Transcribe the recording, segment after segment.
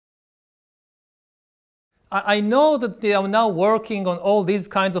I know that they are now working on all these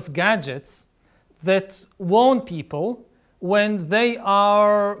kinds of gadgets that warn people when they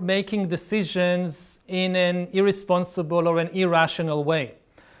are making decisions in an irresponsible or an irrational way.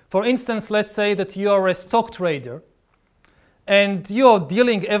 For instance, let's say that you are a stock trader and you are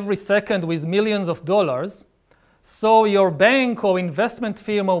dealing every second with millions of dollars. So your bank or investment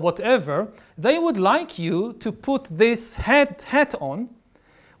firm or whatever, they would like you to put this hat on,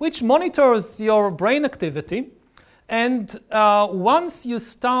 which monitors your brain activity. And once you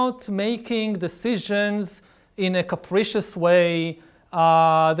start making decisions in a capricious way,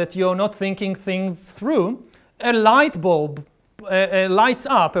 that you're not thinking things through, a light bulb lights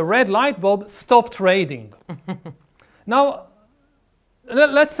up, a red light bulb, stop trading. Now,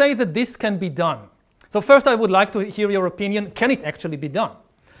 let's say that this can be done. So first I would like to hear your opinion. Can it actually be done?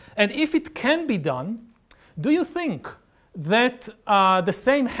 And if it can be done, do you think that the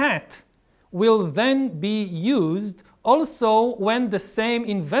same hat will then be used also when the same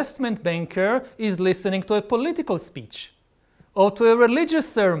investment banker is listening to a political speech or to a religious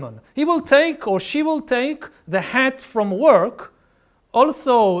sermon? He will take or she will take the hat from work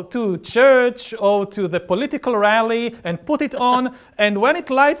also to church or to the political rally and put it on, and when it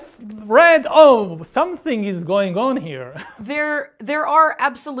lights red, oh, something is going on here. There are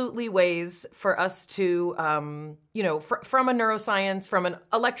absolutely ways for us to, from a neuroscience, from an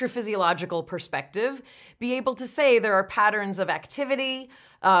electrophysiological perspective, be able to say there are patterns of activity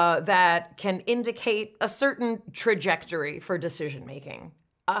that can indicate a certain trajectory for decision making,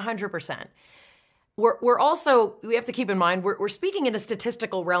 100%. We're also, we have to keep in mind, we're speaking in a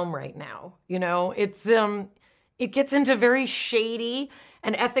statistical realm right now. You know, it gets into very shady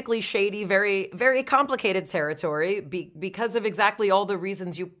and ethically shady, very, very complicated territory because of exactly all the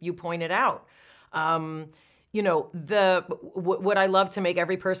reasons you pointed out. Would I love to make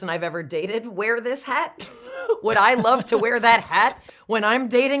every person I've ever dated wear this hat? Would I love to wear that hat when I'm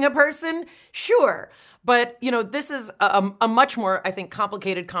dating a person? Sure. But, this is a much more, I think,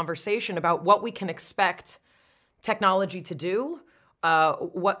 complicated conversation about what we can expect technology to do,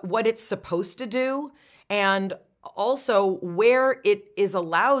 what it's supposed to do, and also where it is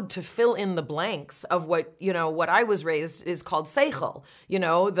allowed to fill in the blanks of what I was raised is called seichel,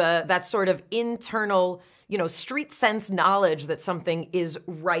 that sort of internal, street sense knowledge that something is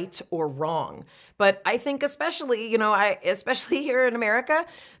right or wrong. But I think especially, especially here in America,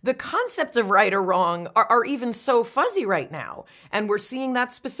 the concepts of right or wrong are even so fuzzy right now. And we're seeing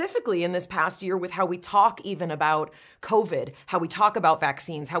that specifically in this past year with how we talk even about COVID, how we talk about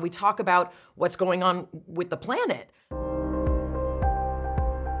vaccines, how we talk about what's going on with the planet.